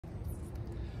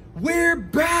We're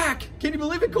back! Can you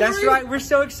believe it, Corey? That's right. We're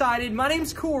so excited. My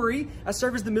name's Corey. I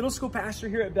serve as the middle school pastor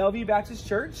here at Bellevue Baptist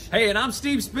Church. Hey, and I'm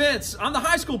Steve Spence. I'm the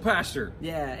high school pastor.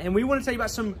 Yeah, and we want to tell you about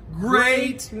some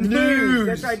Great news.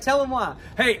 That's right. Tell them why.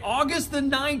 Hey, August the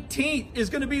 19th is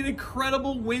going to be an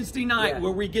incredible Wednesday night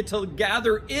where we get to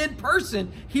gather in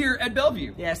person here at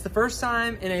Bellevue. Yeah, it's the first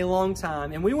time in a long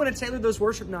time, and we want to tailor those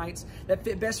worship nights that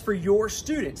fit best for your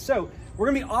students. So we're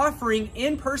going to be offering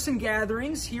in-person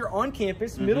gatherings here on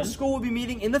campus. Middle school will be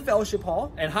meeting in the fellowship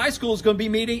hall. And high school is going to be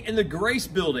meeting in the Grace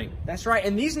building. That's right.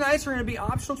 And these nights are going to be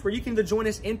optional to where you can either join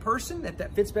us in person, if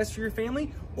that fits best for your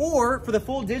family, or for the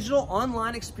full digital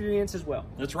online experience as well.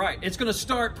 That's right. It's going to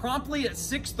start promptly at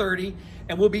 6:30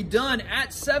 and we'll be done at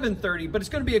 7:30, but it's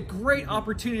going to be a great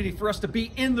opportunity for us to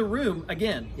be in the room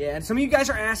again. Yeah, and some of you guys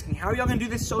are asking, how are y'all going to do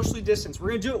this socially distanced? We're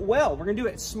going to do it well. We're going to do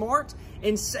it smart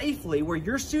and safely where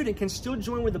your student can still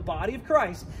join with the body of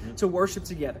Christ to worship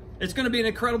together. It's going to be an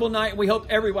incredible night. We hope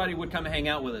everybody would come and hang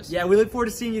out with us. Yeah, we look forward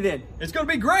to seeing you then. It's going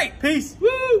to be great. Peace.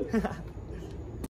 Woo!